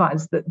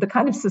incentivize the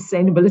kind of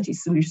sustainability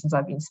solutions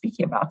I've been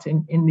speaking about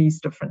in these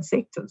different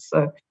sectors.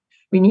 So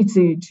we need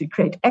to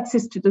create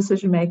access to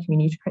decision making. We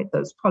need to create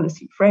those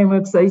policy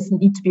frameworks. Those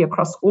need to be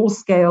across all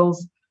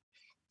scales,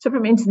 so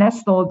from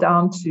international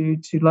down to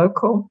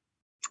local.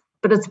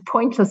 But it's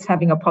pointless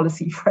having a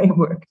policy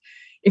framework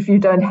if you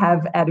don't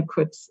have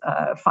adequate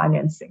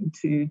financing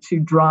to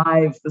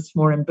drive this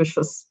more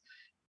ambitious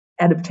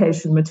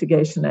adaptation,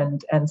 mitigation,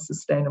 and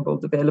sustainable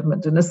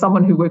development. And as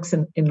someone who works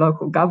in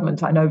local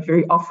government, I know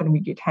very often we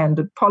get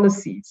handed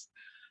policies,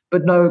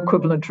 but no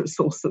equivalent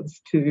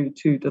resources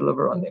to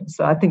deliver on them.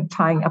 So I think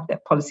tying up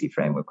that policy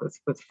framework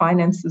with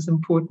finance is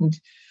important.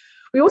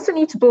 We also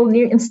need to build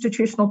new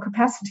institutional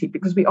capacity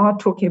because we are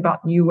talking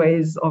about new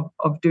ways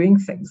of doing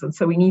things. And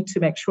so we need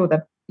to make sure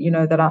that,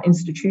 that our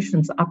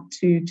institutions are up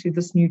to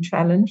this new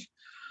challenge.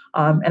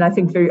 And I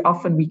think very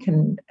often we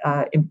can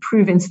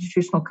improve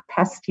institutional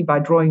capacity by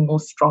drawing more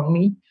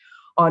strongly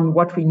on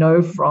what we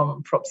know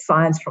from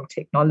science, from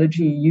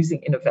technology,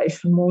 using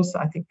innovation more. So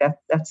I think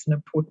that's an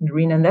important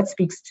arena. And that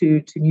speaks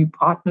to new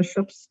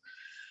partnerships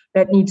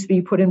that need to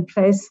be put in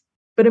place.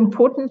 But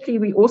importantly,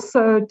 we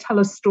also tell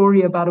a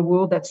story about a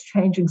world that's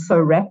changing so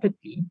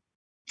rapidly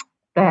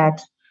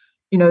that,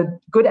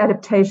 good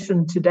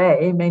adaptation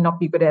today may not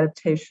be good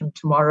adaptation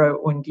tomorrow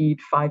or indeed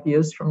 5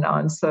 years from now.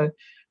 And so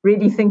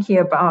really thinking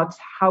about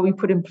how we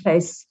put in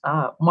place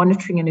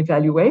monitoring and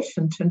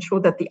evaluation to ensure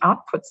that the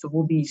outputs of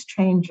all these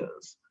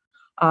changes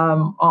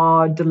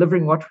are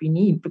delivering what we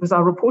need. Because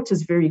our report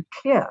is very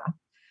clear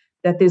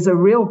that there's a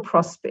real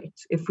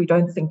prospect, if we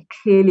don't think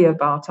clearly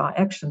about our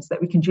actions,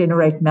 that we can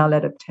generate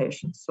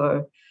maladaptation.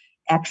 So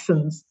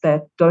actions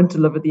that don't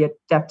deliver the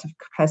adaptive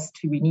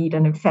capacity we need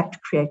and in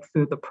fact create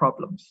further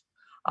problems.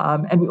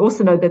 And we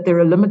also know that there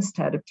are limits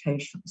to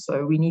adaptation.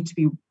 So we need to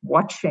be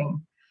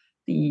watching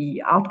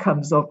the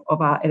outcomes of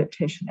our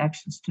adaptation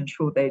actions to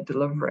ensure they're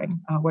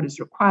delivering what is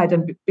required.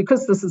 And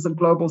because this is a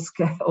global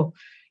scale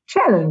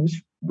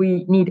challenge,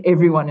 we need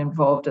everyone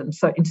involved, and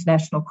so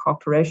international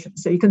cooperation.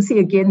 So you can see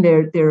again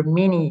there are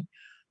many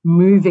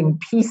moving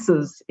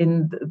pieces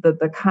in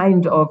the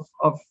kind of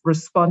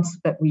response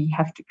that we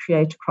have to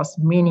create across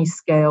many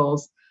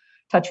scales,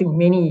 touching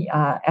many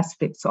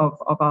aspects of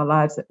our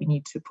lives that we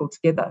need to pull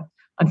together.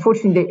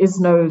 Unfortunately, there is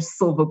no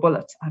silver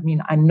bullet. I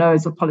mean, I know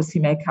as a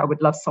policymaker, I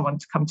would love someone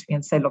to come to me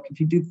and say, look, if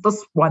you do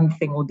this one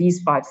thing or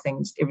these 5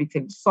 things,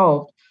 everything's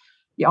solved.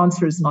 The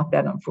answer is not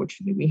that,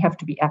 unfortunately. We have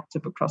to be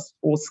active across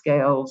all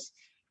scales,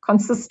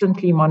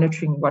 consistently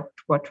monitoring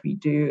what we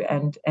do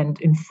and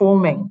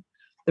informing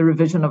the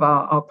revision of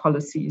our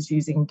policies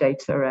using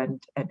data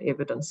and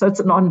evidence. So it's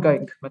an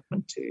ongoing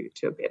commitment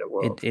to a better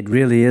world. It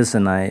really is,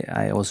 and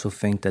I also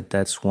think that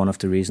that's one of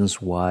the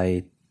reasons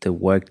why the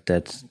work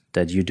that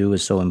you do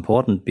is so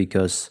important,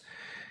 because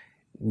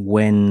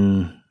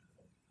when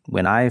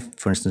I,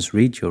 for instance,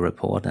 read your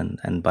report,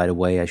 and by the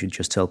way, I should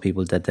just tell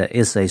people that there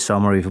is a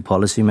summary for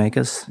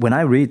policymakers. When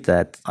I read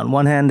that, on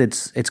one hand,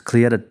 it's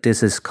clear that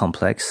this is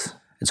complex.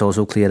 It's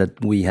also clear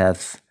that we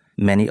have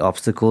many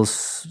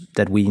obstacles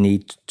that we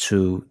need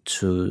to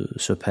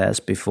surpass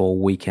before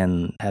we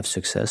can have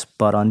success.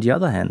 But on the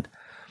other hand,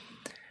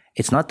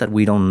 it's not that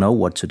we don't know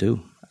what to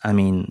do. I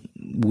mean,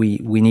 we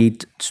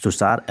need to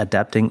start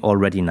adapting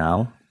already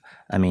now.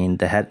 I mean,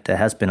 there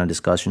has been a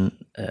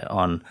discussion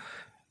on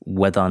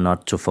whether or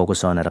not to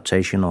focus on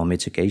adaptation or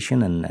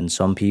mitigation. And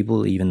some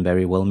people, even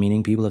very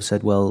well-meaning people, have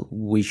said, well,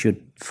 we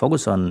should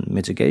focus on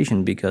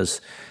mitigation because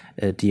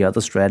the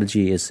other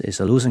strategy is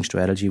a losing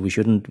strategy. We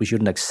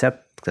shouldn't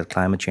accept that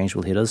climate change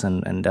will hit us,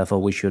 and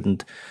therefore we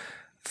shouldn't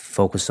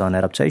focus on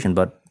adaptation.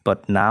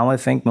 But now I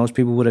think most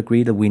people would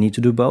agree that we need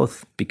to do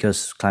both,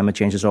 because climate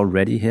change is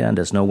already here and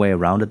there's no way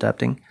around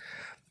adapting.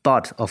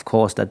 But of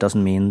course, that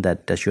doesn't mean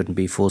that there shouldn't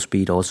be full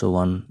speed also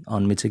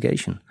on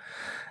mitigation.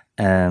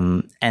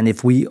 And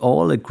if we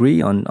all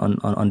agree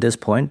on this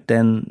point,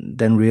 then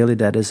really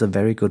that is a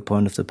very good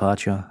point of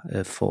departure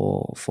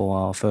for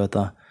our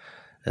further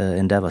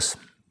endeavors.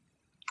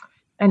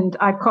 And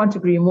I can't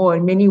agree more.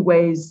 In many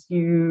ways,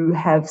 you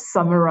have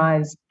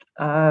summarized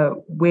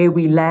where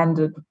we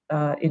landed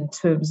in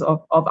terms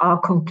of our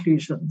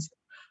conclusions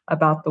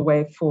about the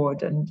way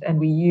forward. And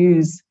we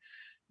use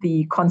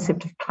the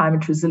concept of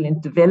climate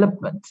resilient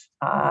development,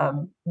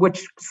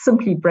 which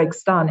simply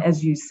breaks down,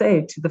 as you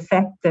say, to the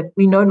fact that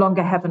we no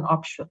longer have an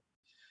option.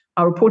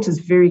 Our report is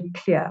very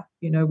clear.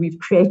 We've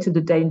created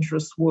a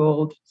dangerous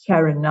world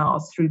here and now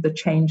through the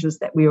changes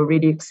that we're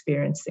already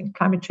experiencing.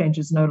 Climate change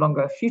is no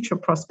longer a future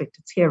prospect,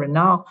 it's here and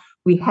now.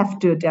 We have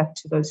to adapt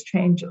to those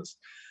changes.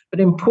 But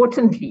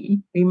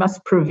importantly, we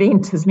must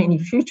prevent as many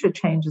future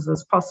changes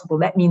as possible.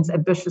 That means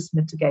ambitious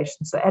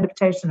mitigation. So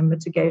adaptation and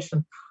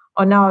mitigation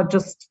are now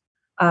just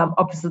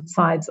opposite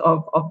sides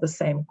of the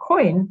same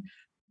coin.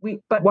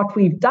 But what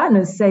we've done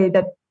is say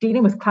that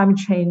dealing with climate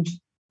change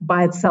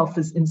by itself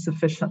is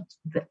insufficient.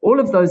 That all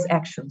of those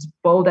actions,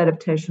 bold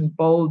adaptation,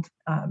 bold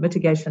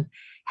mitigation,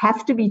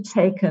 have to be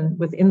taken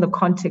within the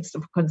context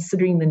of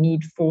considering the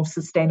need for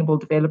sustainable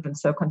development,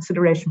 so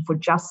consideration for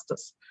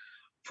justice,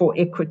 for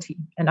equity.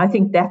 And I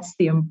think that's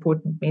the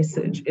important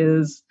message,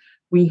 is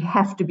we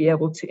have to be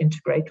able to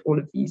integrate all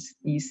of these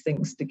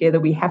things together.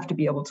 We have to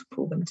be able to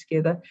pull them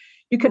together.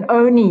 You can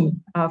only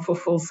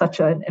fulfill such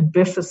an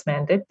ambitious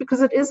mandate,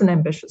 because it is an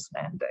ambitious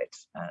mandate,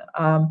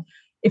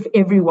 if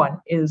everyone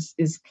is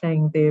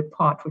playing their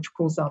part, which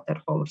calls out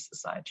that whole of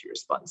society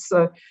response.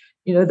 So,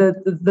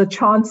 the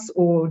chance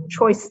or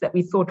choice that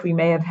we thought we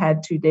may have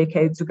had 2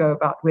 decades ago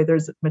about whether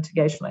it's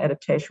mitigation or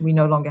adaptation, we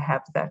no longer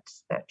have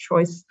that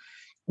choice.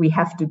 We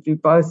have to do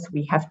both.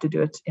 We have to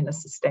do it in a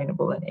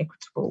sustainable and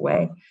equitable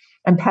way.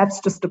 And perhaps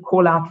just a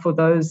call out for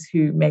those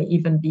who may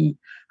even be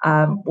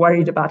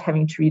worried about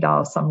having to read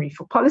our summary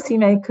for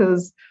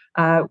policymakers.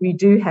 We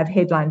do have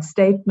headline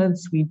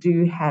statements. We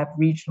do have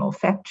regional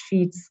fact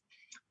sheets.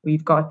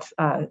 We've got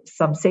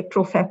some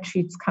sectoral fact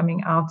sheets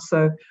coming out.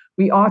 So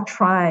we are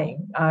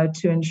trying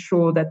to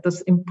ensure that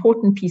this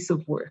important piece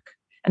of work,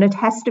 and it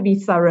has to be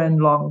thorough and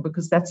long,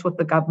 because that's what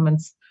the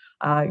governments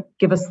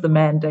give us the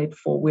mandate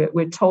for.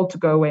 We're told to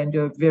go away and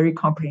do a very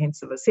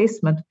comprehensive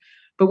assessment,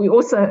 but we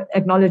also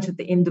acknowledge at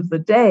the end of the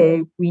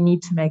day, we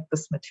need to make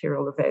this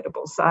material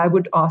available. So I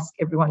would ask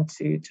everyone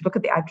to look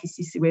at the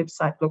IPCC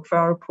website, look for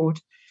our report.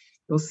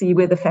 You'll see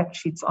where the fact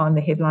sheets are and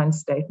the headline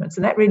statements.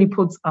 And that really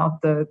puts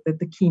out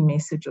the key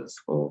messages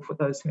for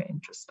those who are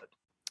interested.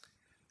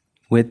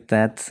 With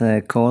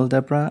that call,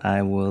 Deborah,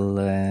 I will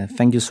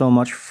thank you so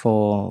much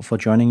for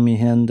joining me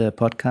here in the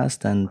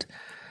podcast,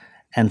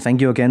 and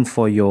thank you again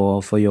for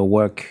your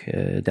work.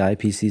 The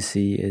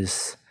IPCC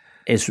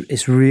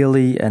is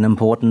really an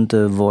important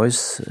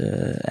voice,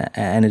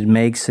 and it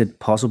makes it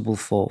possible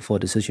for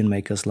decision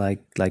makers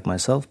like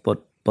myself, but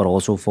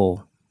also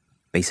for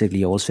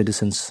basically all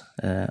citizens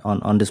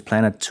on this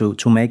planet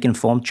to make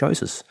informed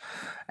choices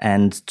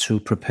and to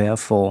prepare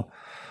for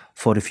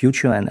the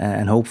future,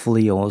 and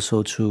hopefully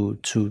also to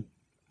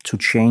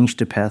change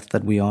the path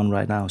that we're on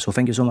right now. So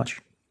thank you so much.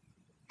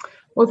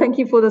 Well, thank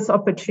you for this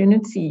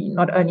opportunity,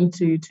 not only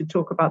to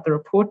talk about the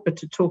report, but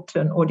to talk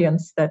to an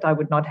audience that I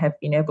would not have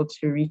been able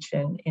to reach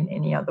in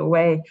any other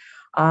way.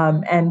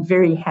 And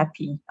very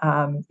happy,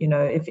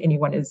 if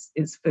anyone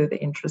is further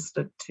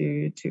interested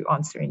to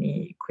answer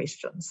any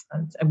questions.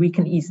 And we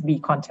can easily be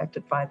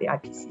contacted via the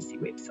IPCC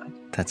website.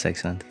 That's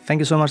excellent. Thank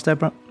you so much,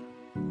 Deborah.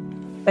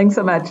 Thanks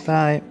so much.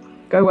 Bye.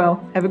 Go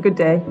well. Have a good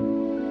day.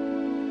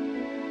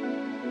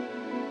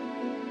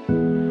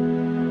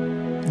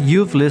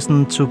 You've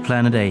listened to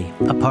Planet A,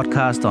 a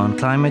podcast on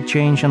climate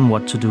change and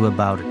what to do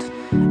about it.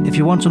 If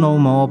you want to know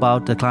more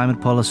about the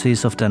climate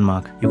policies of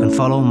Denmark, you can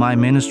follow my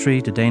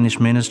ministry, the Danish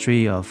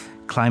Ministry of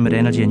Climate,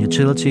 Energy and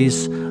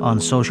Utilities,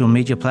 on social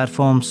media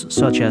platforms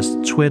such as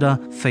Twitter,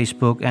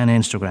 Facebook and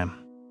Instagram.